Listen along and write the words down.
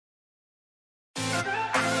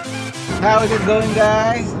How is it going,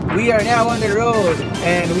 guys? We are now on the road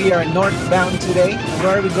and we are northbound today.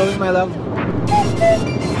 Where are we going, my love?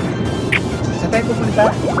 Saan tayo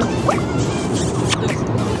pupunta?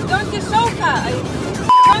 Going to SoCal.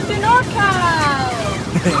 Going to NorCal.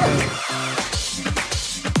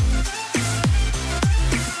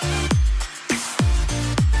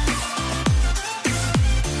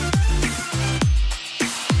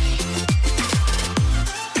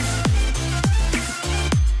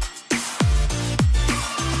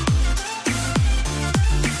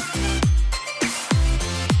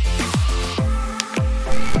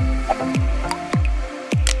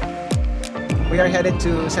 We are headed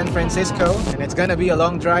to San Francisco and it's gonna be a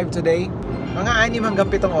long drive today. Mga 6 hanggang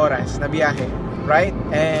 7 oras na biyahe, right?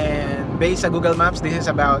 And based sa Google Maps, this is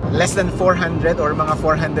about less than 400 or mga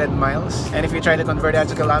 400 miles. And if you try to convert that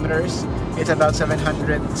to kilometers, it's about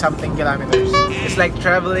 700 something kilometers. It's like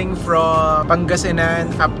traveling from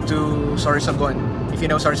Pangasinan up to Sorsogon. If you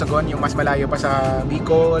know Sorsogon, yung mas malayo pa sa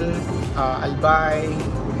Bicol, Albay.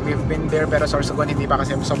 We've been there pero Sorsogon hindi pa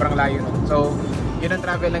kasi sobrang layo nun. So, yun ang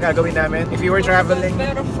travel na gagawin namin. If you were traveling...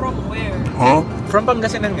 Pero from where? Huh? From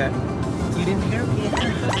Pangasinan nga. You didn't hear me?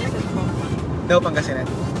 No, Pangasinan.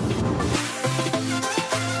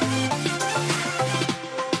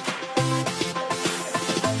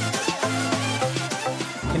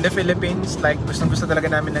 In the Philippines, like gustong-gusto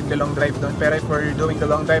talaga namin nag-long drive doon. Pero if we're doing the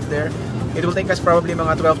long drive there, it will take us probably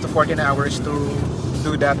mga 12 to 14 hours to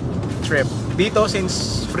do that trip. Dito,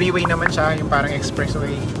 since freeway naman siya, yung parang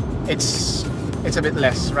expressway, it's a bit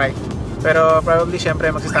less, right? Pero probably,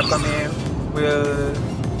 syempre, mag-stop kami. We'll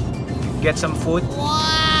get some food.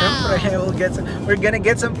 Wow! Syempre, we're gonna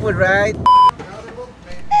get some food, right?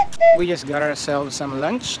 We just got ourselves some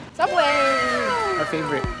lunch. Subway! Our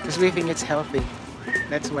favorite, because we think it's healthy.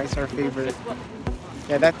 That's why it's our favorite.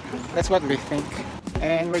 Yeah, that's what we think.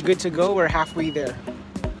 And we're good to go. We're halfway there.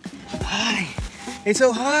 Hi! It's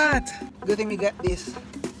so hot! Good thing we got this.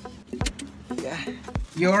 Yeah.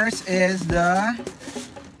 Yours is the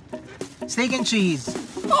steak and cheese.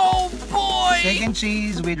 Oh boy! Steak and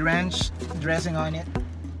cheese with ranch dressing on it.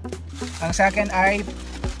 Ang sa akin ay,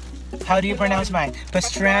 how do you pronounce mine?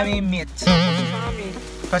 Pastrami meat.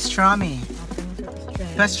 Pastrami.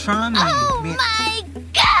 Pastrami meat. Oh my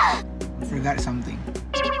God! I forgot something.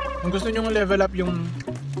 Kung gusto nyo level up yung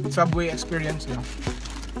Subway experience nyo,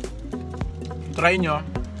 try nyo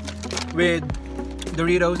with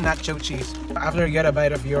Doritos nacho cheese. After you get a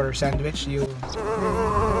bite of your sandwich, you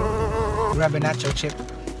grab a nacho chip.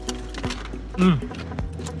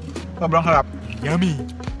 Sobrang harap. Yummy.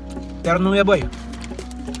 Terno ya boy.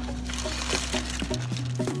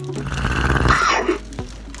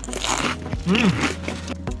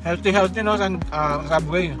 Healthy no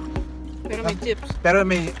Subway. Pero may chips. Pero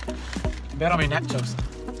may nachos.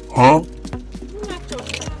 Huh?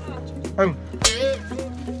 Nachos. Ay.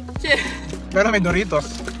 Pero may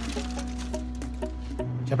Doritos.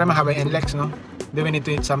 Siyempre mahaba yung NLEX, no? Do we need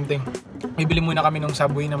to eat something? Bibili muna kami ng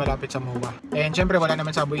Subway na malapit sa MOA. And siyempre wala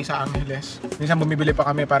naman Subway sa Angeles. Minsan bumibili pa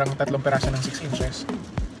kami parang 3 peraso ng 6 inches.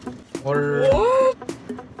 Or... What?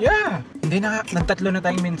 Yeah! Hindi na nga, nagtatlo na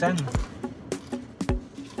tayong minsan.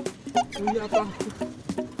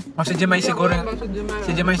 O si Jemay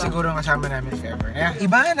siguro, ang kasama namin if ever. Yeah.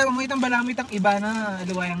 Iba na, umuit ang balamit ang iba na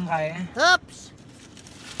aluwayang kaya. Oops!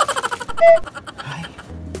 Ay.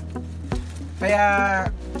 Kaya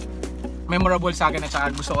memorable sa akin at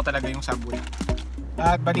saka gusto ko talaga yung Subway.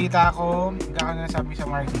 At balita ko, gano'n na sabi sa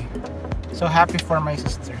Mikey. So happy for my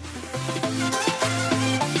sister.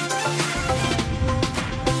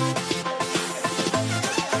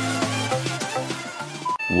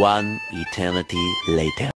 One eternity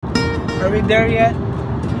later. Are we there yet?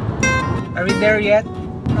 Are we there yet?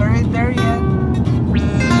 Are we there yet?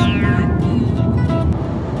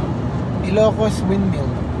 Ilocos Windmill.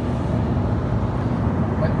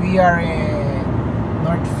 But we are in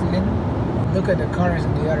North Flint. Look at the cars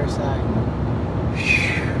on the other side.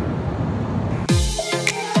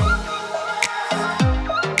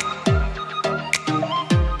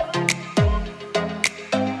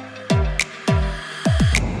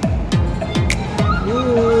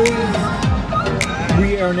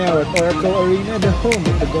 We are now at Oracle Arena, the home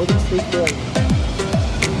of the Golden State Warriors.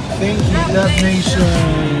 Thank you, Dub Nation.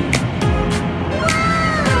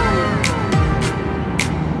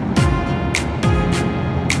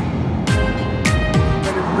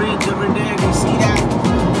 The bridge over there, you see that?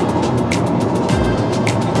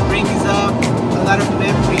 It brings up a lot of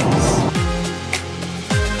memories.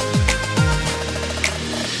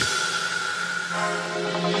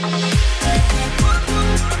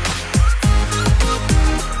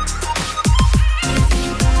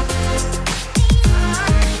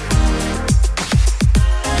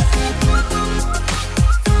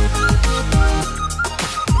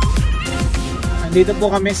 Dito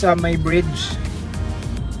po kami sa may bridge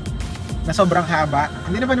na sobrang haba.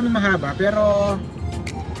 Hindi naman mahaba, pero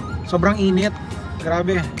sobrang init.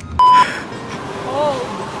 Grabe. Oh.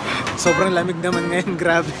 Sobrang lamig naman ngayon,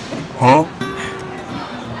 grabe. Huh?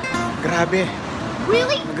 Grabe.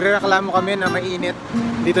 Really? Nagrereklamo kami na mainit.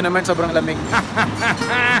 Dito naman sobrang lamig.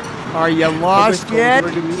 Are you lost yet?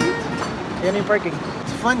 Yan yung parking.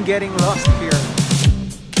 It's fun getting lost here.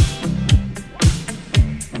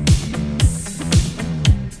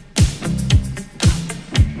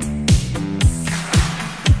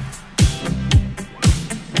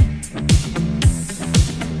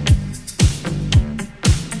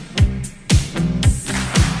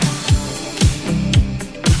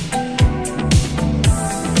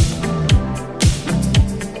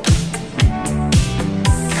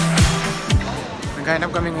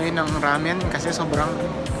 Naghanap kami ngayon ng ramen kasi sobrang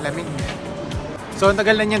lamig. So ang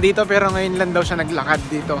tagal na niya dito pero ngayon lang daw siya naglakad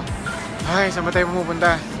dito. Ay, saan ba tayo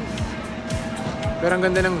pumupunta? Pero ang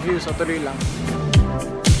ganda ng view, so tuloy lang.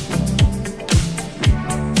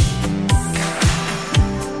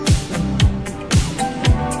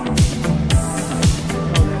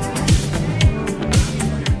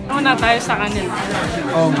 Una tayo sa kanila.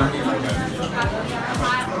 Oo nga.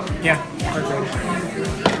 Yeah, perfect.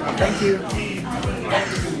 Thank you.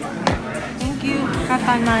 Thank you,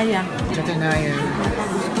 Katanaya. Katanaya.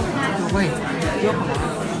 Okay.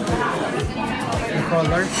 The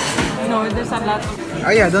color? No, there's a lot of...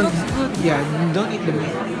 Oh yeah, don't Looks good. don't eat the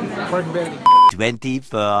meat. Pork belly.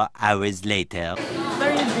 24 hours later.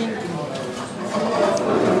 Very drinking.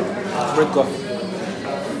 Bread coffee.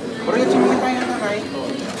 Pero yung chimin tayo na right?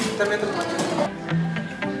 Tama ito naman.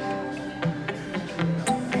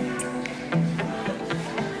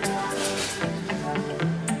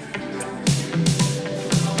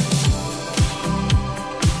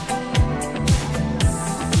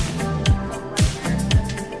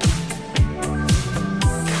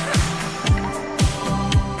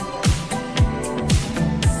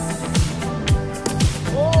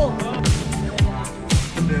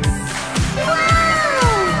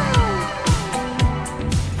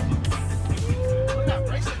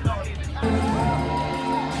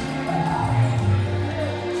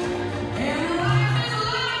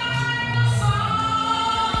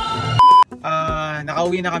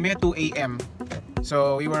 Nakauwi na kami at 2 AM.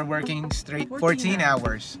 So we were working straight 14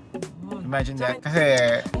 hours. Imagine that. Kasi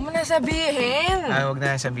Huwag mo na sabihin. huwag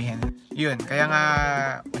na sabihin. Yun, kaya nga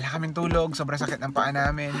wala kaming tulog, sobrang sakit ng paa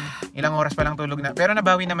namin. Ilang oras pa lang tulog na. Pero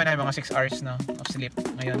nabawi naman namin mga 6 hours no, of sleep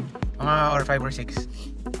ngayon. Mga or 5 or 6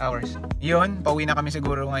 hours. Yun, pauwi na kami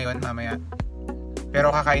siguro ngayon mamaya. Pero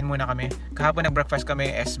kakain muna kami. Kahapon nag-breakfast kami,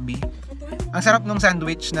 SB. Ang sarap nung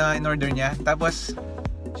sandwich na in-order niya. Tapos,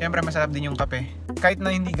 syempre masarap din yung kape. Kahit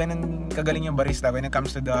na hindi ganun kagaling yung barista when it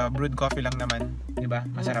comes to the brewed coffee lang naman. Diba?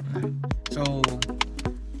 Masarap na. So,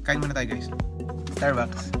 kain muna tayo guys.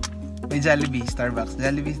 Starbucks. May Jollibee, Starbucks.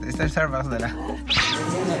 Jollibee, Starbucks dala.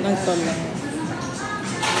 Nagtol lang.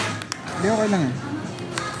 Hindi, okay lang eh.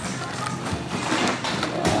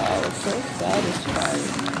 Wow, so satisfying.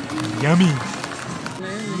 Yummy!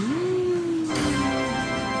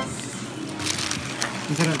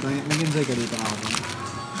 Ang sarap to. Nag-enjoy ka dito ako.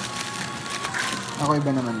 Ako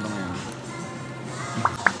iba naman to ngayon.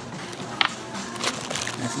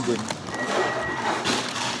 That's good.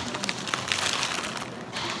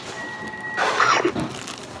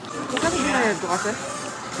 Bakit binayad ko kasi?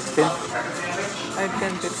 16? 5,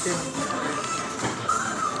 10, 15.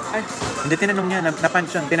 Ay, Hindi, tinanong niya.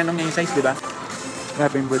 Na-punch yun. Tinanong niya yung size, di ba?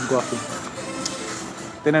 Grabe yung brewed coffee.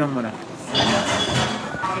 Tinanong mo na.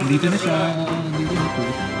 Dito na siya. Dito na po.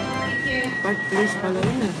 part place pala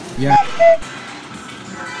yun eh. Yeah.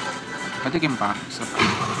 Patikim pa. So,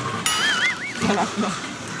 Sarap na.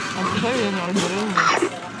 Ang sa'yo yun, orderin mo.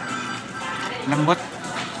 lambot.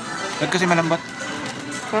 Ba't kasi malambot?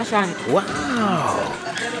 Croissant. Wow!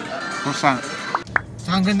 Croissant.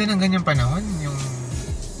 Saka ang ganda ng ganyang panahon. Yung...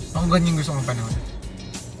 Ako ganyan gusto kong panahon.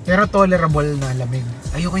 Pero tolerable na lamig.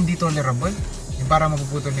 Ayoko hindi tolerable. Yung parang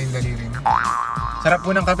mapuputol na yung daliri mo. Sarap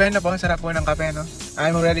po ng kape na po. Sarap po ng kape, no?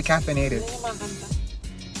 I'm already caffeinated. Hindi naman kanta.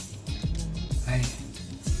 Ay.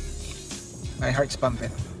 My heart's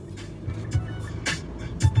pumping.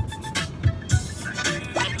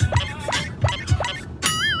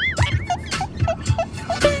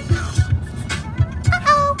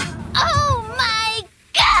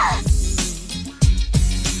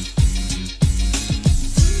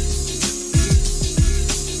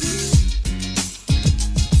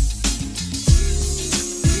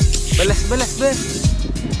 Balas, balas.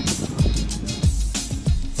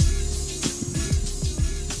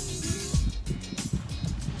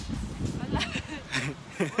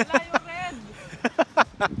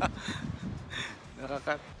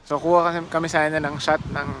 Nakakat. So kuha kami sana ng shot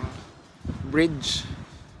ng bridge.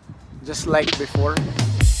 Just like before.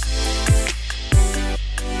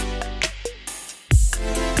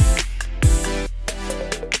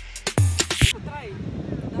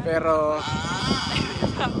 Pero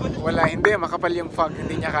wala, hindi. Makapal yung fog.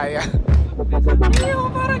 Hindi niya kaya. Hindi ako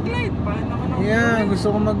paraglide. Paano ko nang Yeah,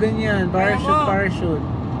 gusto ko magganyan. Parachute.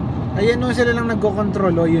 Ayan no, sila lang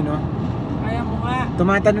nagko-control. O, yun o. Kaya mo nga.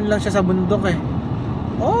 Tumatanon lang siya sa bundok eh.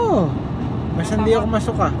 Oh! Basta hindi ako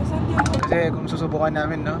masuka. Kasi kung susubukan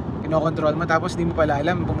namin, no? Kinokontrol mo tapos di mo pala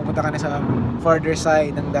alam, pumupunta ka na sa further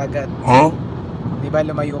side ng dagat. Huh? Di ba,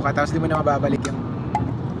 lumayo ka tapos di mo na mababalik yung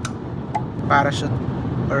parachute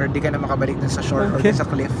or di ka na makabalik dun sa shore or dun sa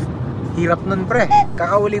cliff. Hirap nun, pre.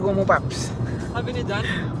 Kakauli ko mo, Paps. Sabi ni John?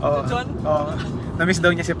 Oo. Si John? Oo. Na-miss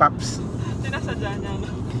daw niya si Paps. Sinasadya niya.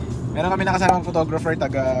 Meron kami nakasamang photographer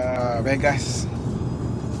taga Vegas.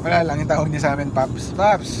 Wala lang, yung tawag niya sa amin, Paps.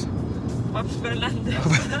 Paps! Paps Fernandez.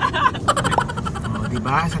 Oh,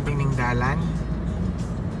 diba? Sa tingning dalan.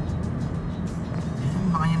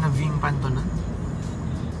 Baka niya na-ving panto nun.